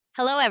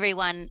Hello,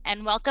 everyone,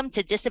 and welcome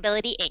to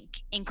Disability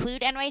Inc.,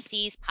 Include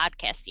NYC's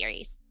podcast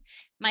series.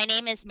 My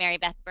name is Mary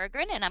Beth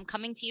Bergren, and I'm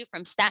coming to you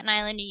from Staten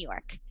Island, New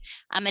York.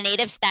 I'm a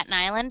native Staten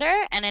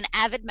Islander and an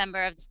avid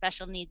member of the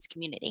special needs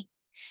community.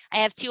 I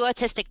have two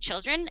autistic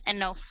children and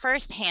know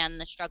firsthand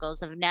the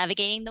struggles of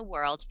navigating the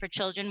world for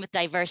children with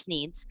diverse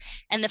needs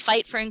and the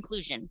fight for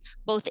inclusion,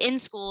 both in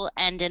school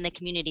and in the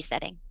community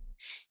setting.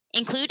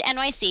 Include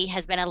NYC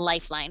has been a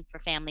lifeline for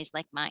families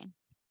like mine.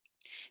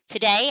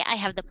 Today, I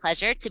have the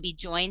pleasure to be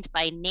joined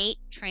by Nate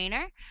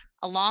Trainer,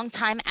 a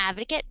longtime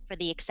advocate for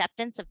the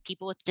acceptance of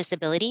people with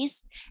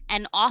disabilities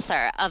and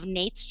author of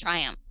Nate's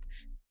Triumph,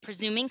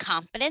 Presuming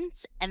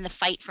Competence and the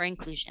Fight for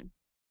Inclusion.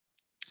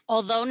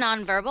 Although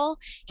nonverbal,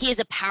 he is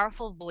a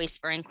powerful voice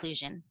for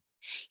inclusion.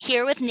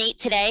 Here with Nate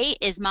today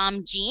is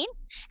mom Jean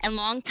and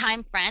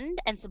longtime friend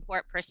and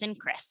support person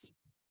Chris.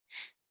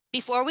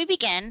 Before we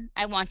begin,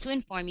 I want to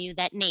inform you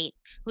that Nate,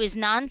 who is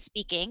non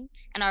speaking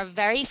and our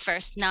very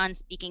first non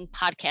speaking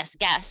podcast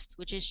guest,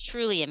 which is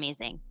truly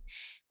amazing,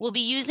 will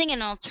be using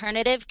an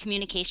alternative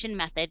communication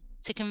method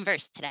to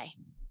converse today.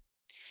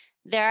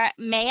 There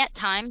may at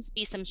times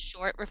be some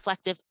short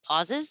reflective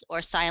pauses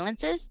or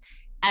silences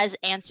as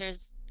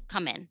answers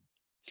come in.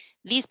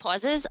 These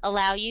pauses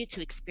allow you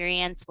to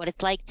experience what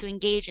it's like to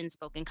engage in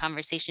spoken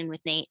conversation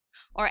with Nate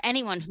or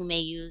anyone who may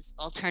use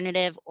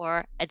alternative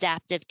or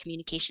adaptive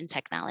communication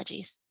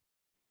technologies.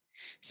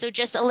 So,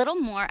 just a little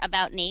more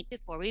about Nate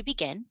before we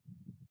begin.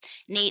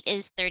 Nate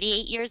is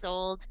 38 years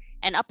old,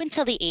 and up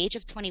until the age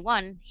of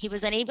 21, he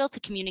was unable to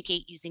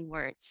communicate using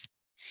words.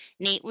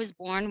 Nate was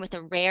born with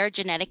a rare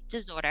genetic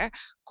disorder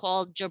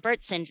called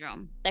Joubert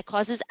syndrome that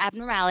causes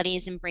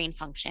abnormalities in brain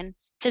function,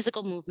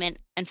 physical movement,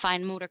 and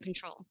fine motor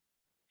control.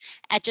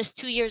 At just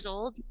 2 years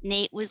old,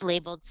 Nate was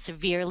labeled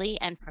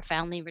severely and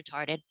profoundly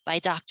retarded by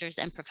doctors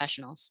and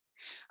professionals,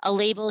 a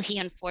label he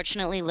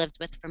unfortunately lived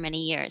with for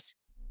many years.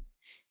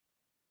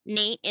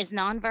 Nate is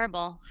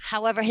nonverbal.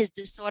 However, his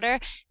disorder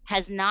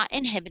has not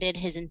inhibited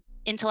his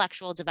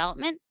intellectual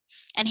development,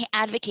 and he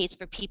advocates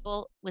for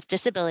people with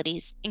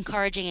disabilities,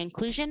 encouraging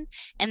inclusion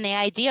and the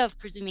idea of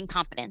presuming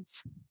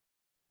competence.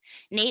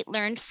 Nate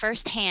learned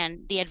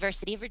firsthand the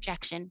adversity of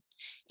rejection,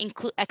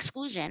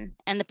 exclusion,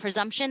 and the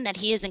presumption that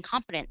he is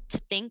incompetent to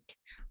think,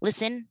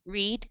 listen,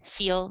 read,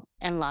 feel,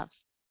 and love.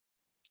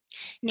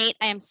 Nate,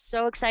 I am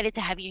so excited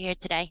to have you here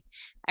today.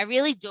 I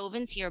really dove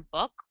into your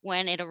book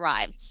when it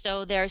arrived,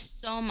 so there's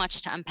so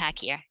much to unpack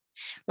here.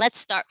 Let's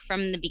start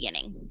from the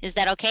beginning. Is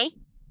that okay?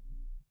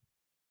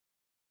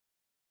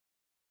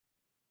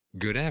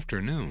 Good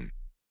afternoon.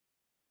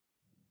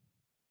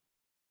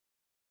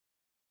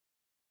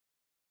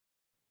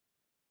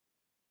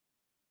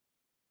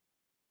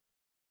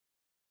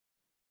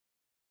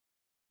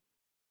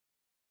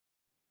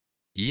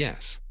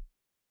 Yes.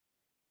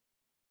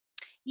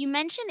 You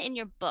mentioned in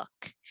your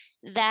book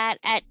that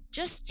at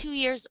just 2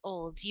 years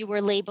old, you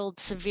were labeled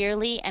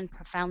severely and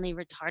profoundly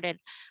retarded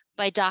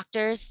by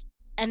doctors,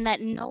 and that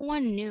no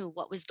one knew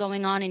what was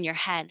going on in your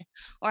head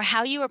or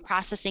how you were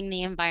processing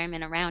the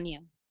environment around you.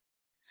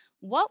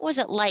 What was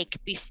it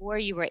like before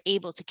you were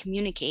able to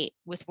communicate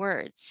with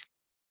words?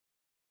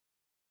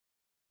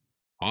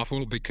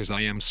 Awful because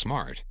I am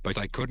smart, but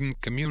I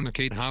couldn't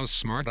communicate how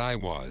smart I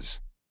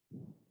was.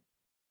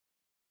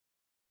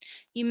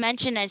 You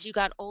mentioned as you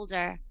got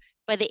older,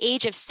 by the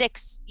age of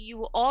 6,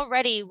 you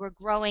already were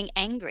growing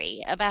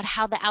angry about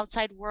how the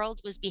outside world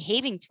was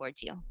behaving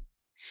towards you.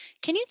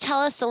 Can you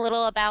tell us a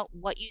little about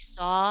what you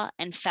saw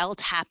and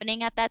felt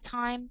happening at that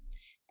time?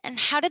 And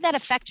how did that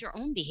affect your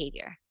own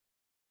behavior?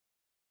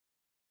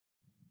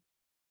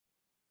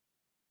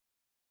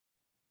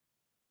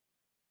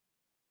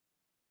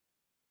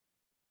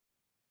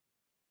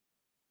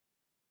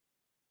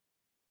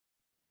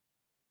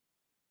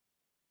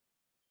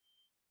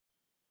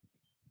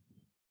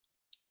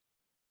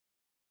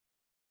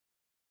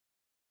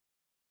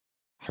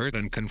 Hurt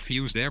and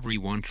confused,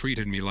 everyone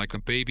treated me like a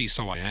baby,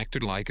 so I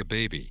acted like a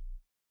baby.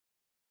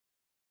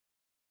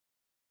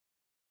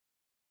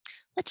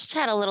 Let's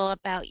chat a little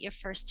about your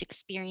first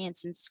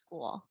experience in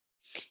school.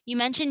 You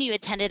mentioned you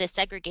attended a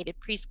segregated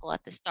preschool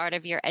at the start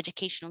of your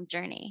educational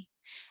journey.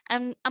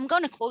 I'm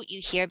going to quote you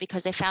here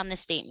because I found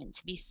this statement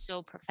to be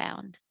so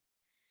profound.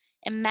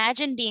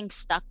 Imagine being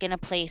stuck in a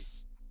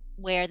place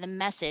where the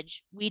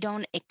message, we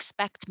don't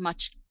expect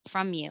much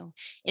from you,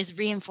 is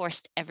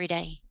reinforced every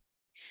day.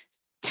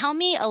 Tell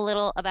me a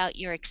little about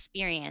your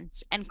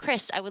experience. And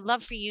Chris, I would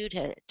love for you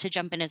to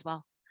jump in as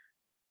well.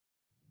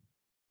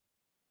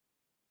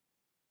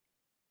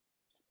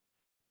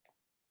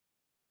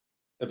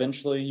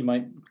 Eventually, you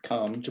might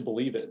come to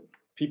believe it.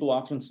 People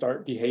often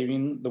start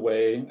behaving the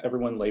way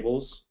everyone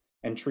labels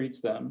and treats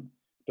them.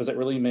 Does it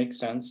really make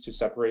sense to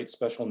separate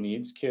special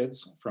needs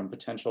kids from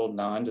potential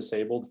non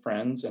disabled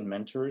friends and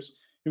mentors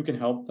who can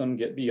help them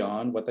get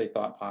beyond what they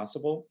thought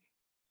possible?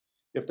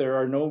 If there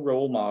are no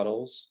role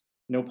models,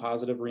 no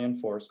positive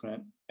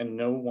reinforcement, and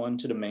no one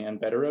to demand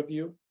better of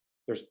you,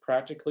 there's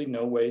practically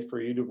no way for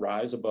you to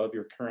rise above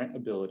your current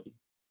ability.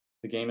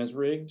 The game is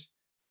rigged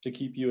to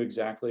keep you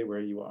exactly where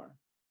you are.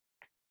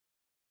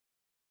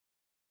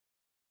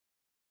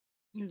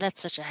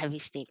 That's such a heavy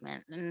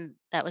statement. And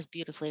that was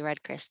beautifully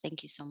read, Chris.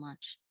 Thank you so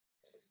much.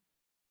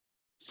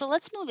 So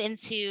let's move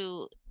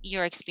into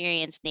your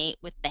experience, Nate,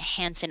 with the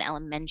Hanson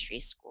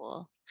Elementary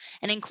School,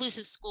 an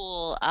inclusive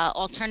school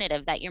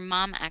alternative that your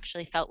mom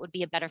actually felt would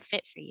be a better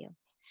fit for you.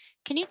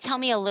 Can you tell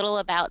me a little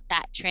about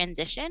that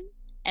transition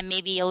and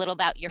maybe a little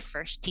about your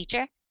first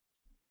teacher?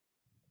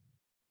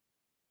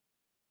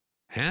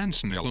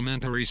 Hanson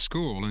Elementary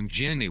School and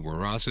Jenny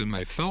were awesome.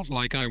 I felt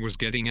like I was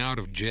getting out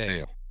of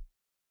jail.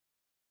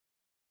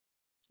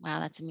 Wow,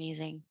 that's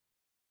amazing.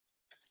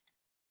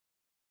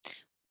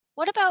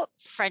 What about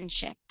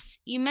friendships?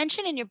 You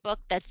mentioned in your book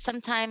that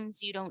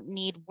sometimes you don't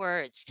need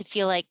words to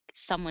feel like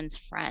someone's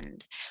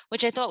friend,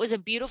 which I thought was a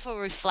beautiful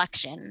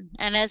reflection.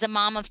 And as a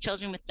mom of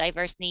children with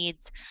diverse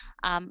needs,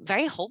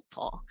 very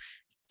hopeful.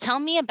 Tell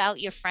me about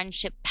your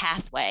friendship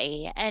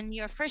pathway and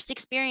your first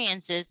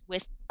experiences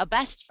with a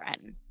best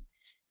friend.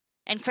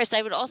 And Chris,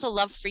 I would also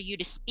love for you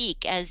to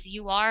speak as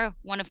you are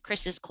one of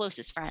Chris's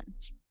closest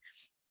friends.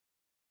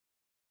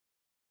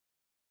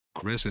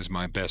 Chris is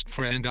my best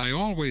friend. I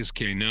always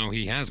care. Now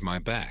he has my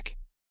back.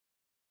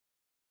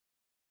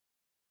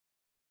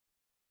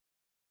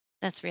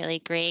 That's really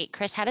great.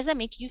 Chris, how does that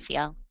make you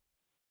feel?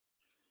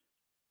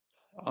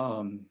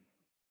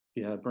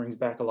 Yeah, it brings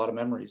back a lot of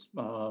memories.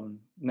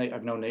 Nate,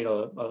 I've known Nate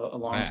a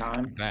long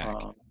time. Back.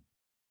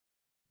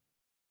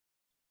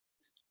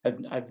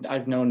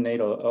 I've known Nate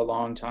a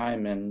long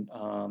time, and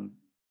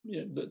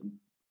yeah,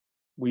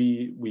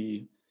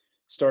 we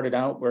started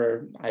out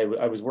where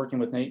I was working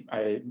with Nate.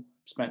 I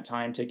spent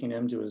time taking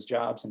him to his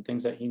jobs and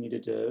things that he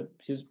needed to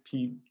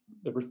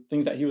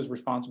things that he was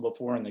responsible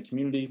for in the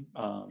community.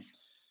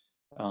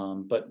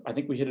 But I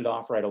think we hit it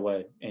off right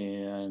away.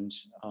 And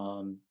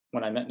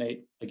when I met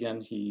Nate again,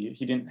 he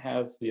didn't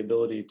have the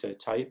ability to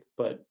type,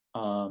 but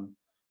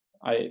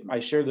I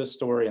share this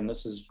story, and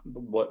this is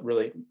what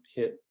really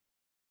hit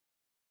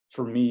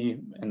for me,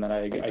 and that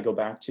I go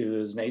back to,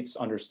 is Nate's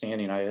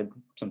understanding. I had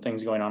some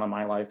things going on in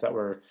my life that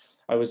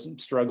I was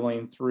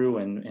struggling through,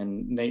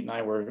 and Nate and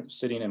I were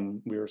sitting,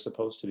 and we were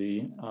supposed to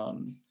be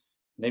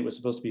Nate was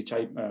supposed to be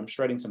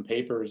shredding some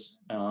papers,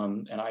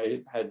 and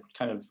I had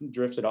kind of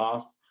drifted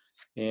off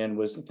and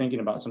was thinking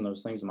about some of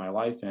those things in my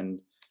life,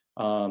 and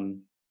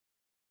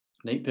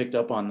Nate picked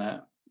up on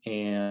that,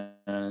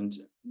 and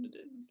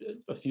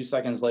a few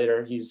seconds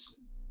later, he's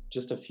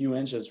just a few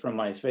inches from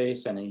my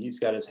face, and he's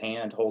got his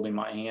hand holding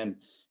my hand.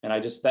 And I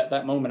just,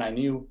 that moment, I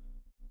knew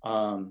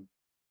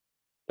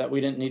that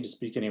we didn't need to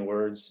speak any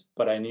words,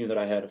 but I knew that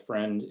I had a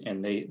friend,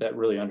 and that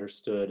really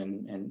understood,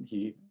 and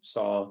he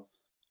saw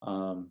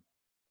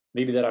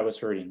maybe that I was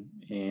hurting,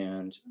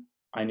 and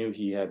I knew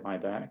he had my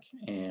back.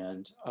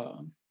 And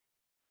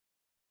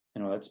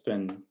that's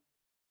been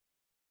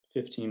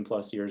 15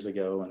 plus years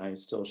ago, and I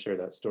still share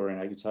that story,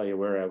 and I can tell you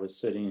where I was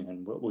sitting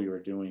and what we were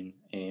doing.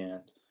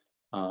 And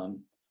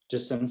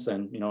just since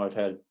then, I've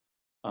had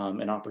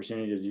an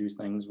opportunity to do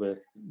things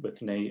with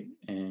Nate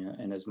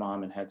and his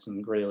mom, and had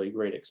some really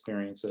great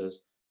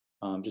experiences.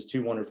 Just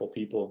two wonderful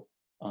people,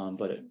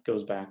 but it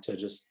goes back to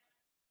just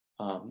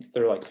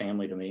they're like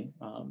family to me.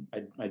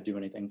 I'd do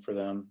anything for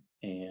them,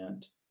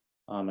 and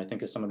I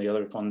think of some of the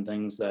other fun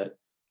things that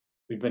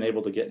we've been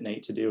able to get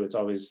Nate to do. It's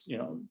always,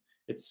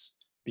 it's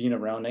being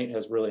around Nate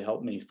has really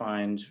helped me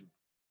find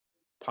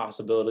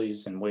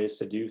possibilities and ways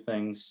to do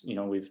things.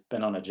 We've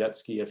been on a jet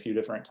ski a few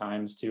different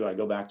times too. I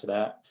go back to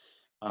that,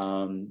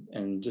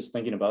 and just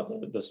thinking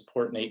about the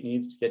support Nate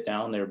needs to get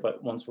down there.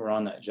 But once we're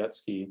on that jet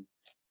ski,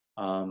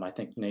 I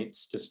think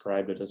Nate's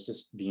described it as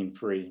just being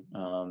free,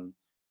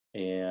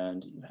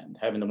 and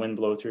having the wind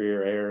blow through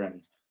your hair.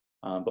 And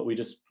but we've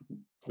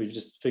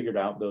just figured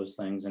out those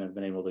things and have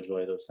been able to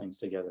enjoy those things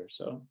together.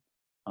 So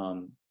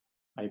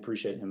I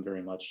appreciate him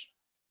very much,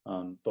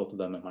 both of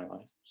them in my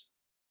life.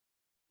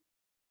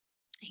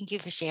 Thank you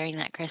for sharing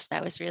that, Chris.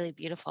 That was really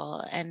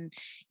beautiful. And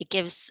it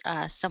gives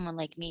someone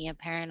like me, a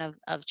parent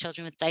of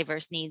children with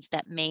diverse needs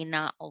that may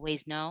not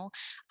always know,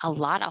 a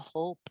lot of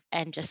hope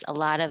and just a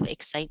lot of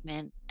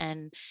excitement,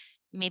 and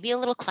maybe a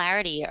little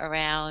clarity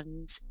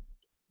around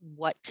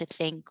what to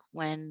think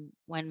when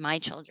my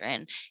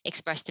children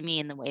express to me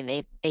in the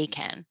way they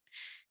can.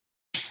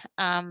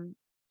 I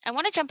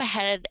want to jump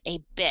ahead a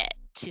bit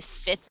to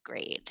fifth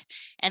grade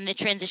and the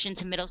transition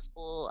to middle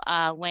school,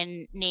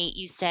 when, Nate,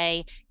 you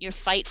say your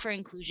fight for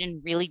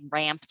inclusion really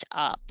ramped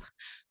up.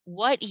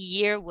 What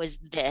year was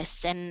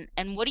this, and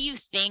what do you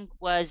think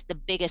was the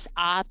biggest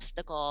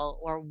obstacle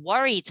or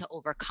worry to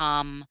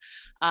overcome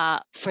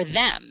for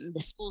them,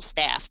 the school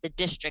staff, the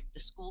district, the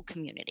school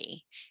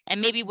community?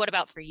 And maybe what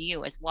about for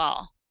you as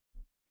well?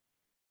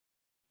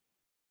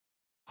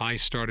 I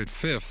started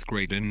fifth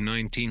grade in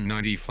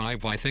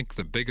 1995. I think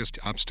the biggest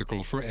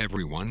obstacle for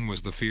everyone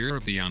was the fear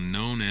of the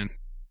unknown, and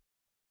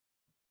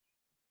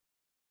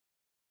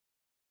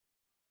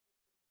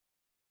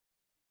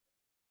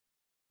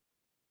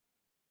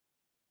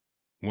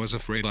was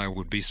afraid I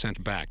would be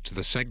sent back to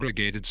the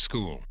segregated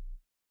school.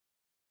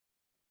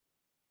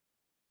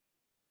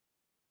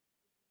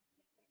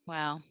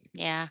 Wow.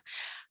 Yeah.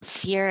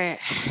 Fear.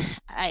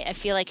 I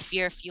feel like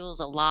fear fuels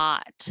a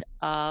lot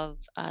of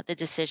the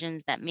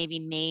decisions that may be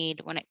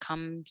made when it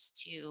comes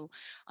to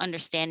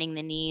understanding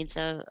the needs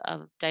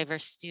of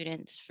diverse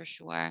students, for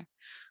sure.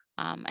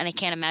 And I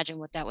can't imagine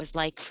what that was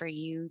like for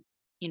you,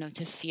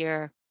 to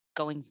fear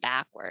going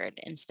backward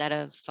instead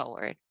of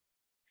forward.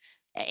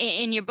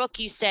 In your book,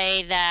 you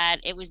say that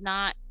it was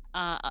not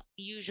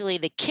usually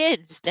the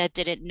kids that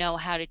didn't know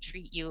how to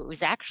treat you. It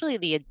was actually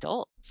the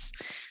adults,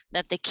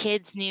 that the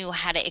kids knew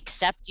how to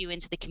accept you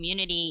into the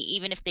community,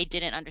 even if they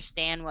didn't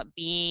understand what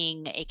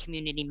being a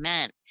community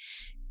meant.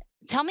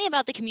 Tell me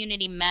about the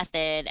community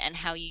method and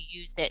how you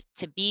used it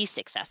to be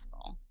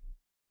successful.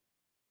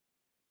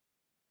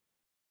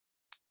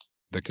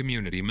 The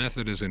community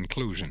method is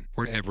inclusion,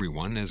 where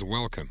everyone is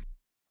welcome.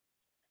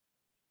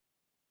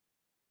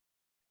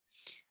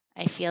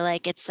 I feel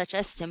like it's such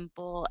a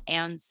simple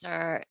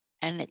answer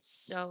and it's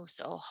so,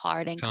 so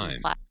hard and Time.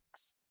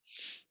 complex.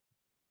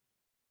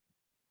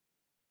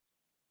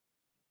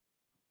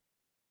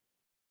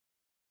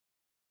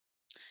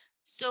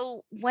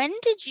 So, when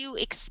did you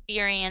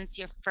experience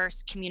your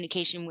first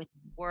communication with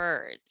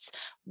words?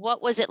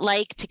 What was it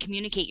like to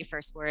communicate your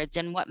first words,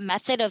 and what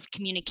method of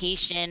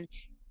communication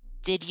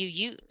did you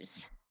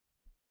use?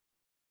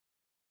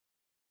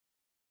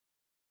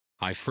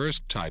 I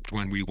first typed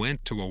when we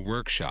went to a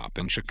workshop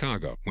in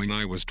Chicago when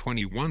I was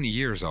 21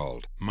 years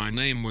old. My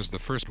name was the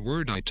first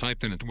word I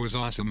typed and it was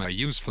awesome. I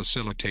use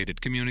facilitated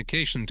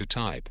communication to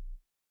type.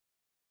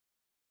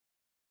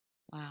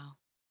 Wow.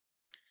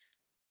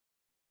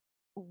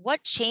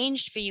 What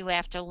changed for you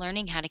after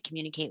learning how to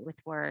communicate with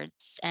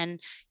words? And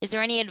is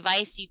there any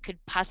advice you could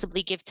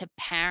possibly give to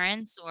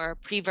parents or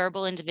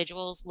pre-verbal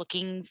individuals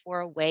looking for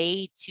a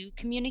way to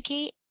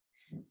communicate?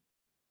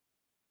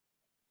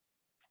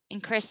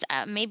 And Chris,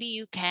 maybe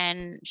you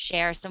can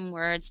share some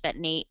words that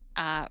Nate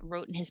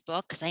wrote in his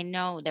book, because I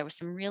know there were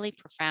some really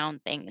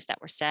profound things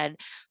that were said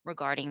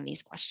regarding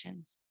these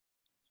questions.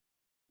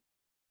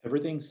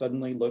 Everything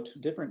suddenly looked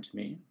different to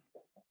me.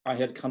 I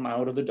had come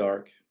out of the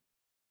dark,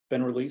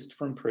 been released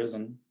from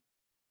prison,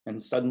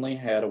 and suddenly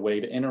had a way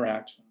to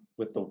interact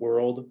with the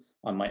world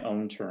on my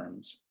own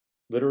terms,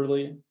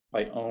 literally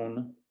my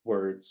own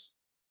words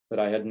that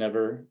I had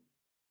never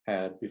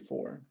had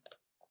before.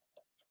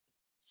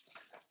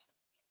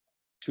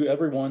 To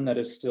everyone that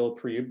is still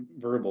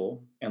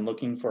pre-verbal and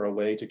looking for a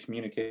way to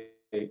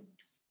communicate,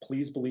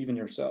 please believe in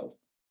yourself.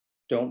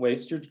 Don't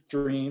waste your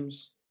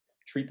dreams.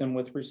 Treat them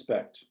with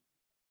respect.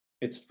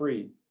 It's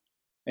free,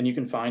 and you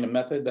can find a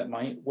method that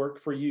might work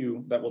for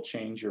you that will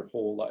change your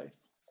whole life.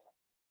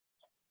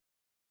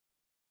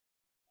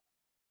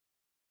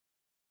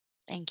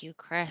 Thank you,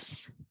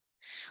 Chris.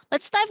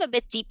 Let's dive a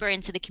bit deeper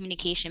into the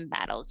communication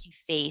battles you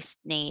faced,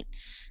 Nate.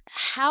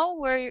 How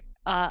were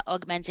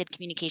augmented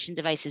communication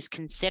devices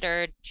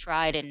considered,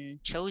 tried,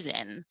 and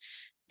chosen?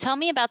 Tell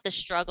me about the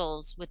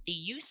struggles with the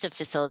use of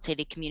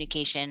facilitated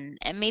communication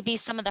and maybe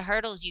some of the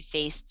hurdles you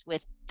faced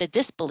with the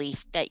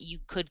disbelief that you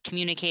could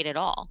communicate at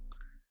all.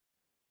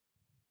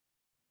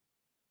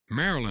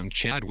 Marilyn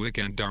Chadwick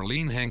and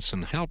Darlene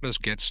Hanson help us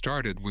get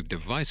started with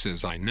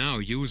devices. I now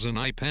use an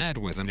iPad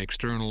with an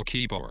external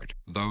keyboard.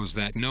 Those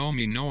that know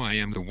me know I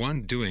am the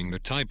one doing the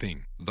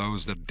typing.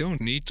 Those that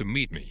don't need to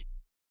meet me.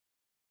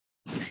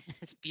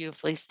 It's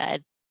beautifully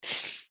said.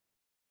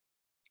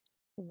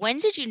 When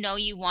did you know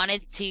you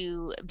wanted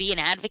to be an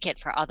advocate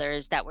for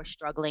others that were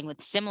struggling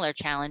with similar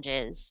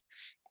challenges?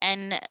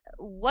 And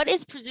what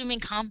is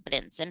presuming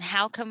competence, and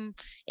how come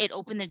it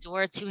opened the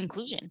door to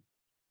inclusion?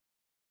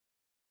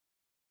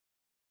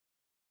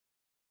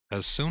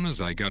 As soon as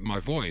I got my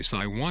voice,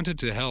 I wanted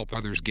to help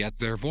others get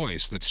their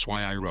voice. That's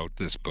why I wrote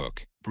this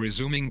book.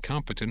 Presuming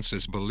competence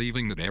is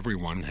believing that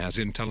everyone has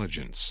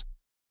intelligence.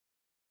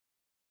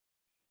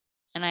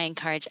 And I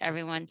encourage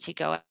everyone to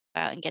go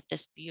out and get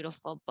this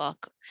beautiful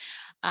book.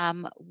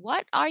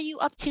 What are you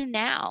up to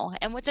now?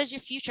 And what does your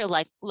future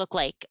look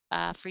like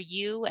for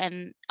you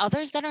and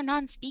others that are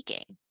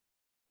non-speaking?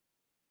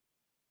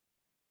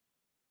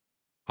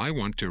 I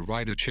want to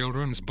write a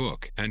children's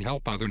book and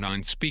help other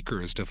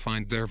non-speakers to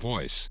find their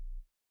voice.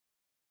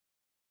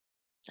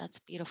 That's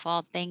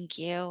beautiful. Thank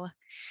you.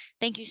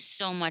 Thank you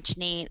so much,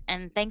 Nate.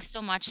 And thanks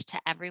so much to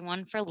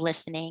everyone for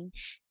listening.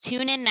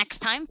 Tune in next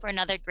time for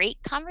another great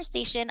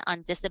conversation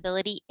on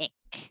Disability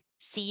Inc.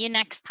 See you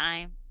next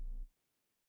time.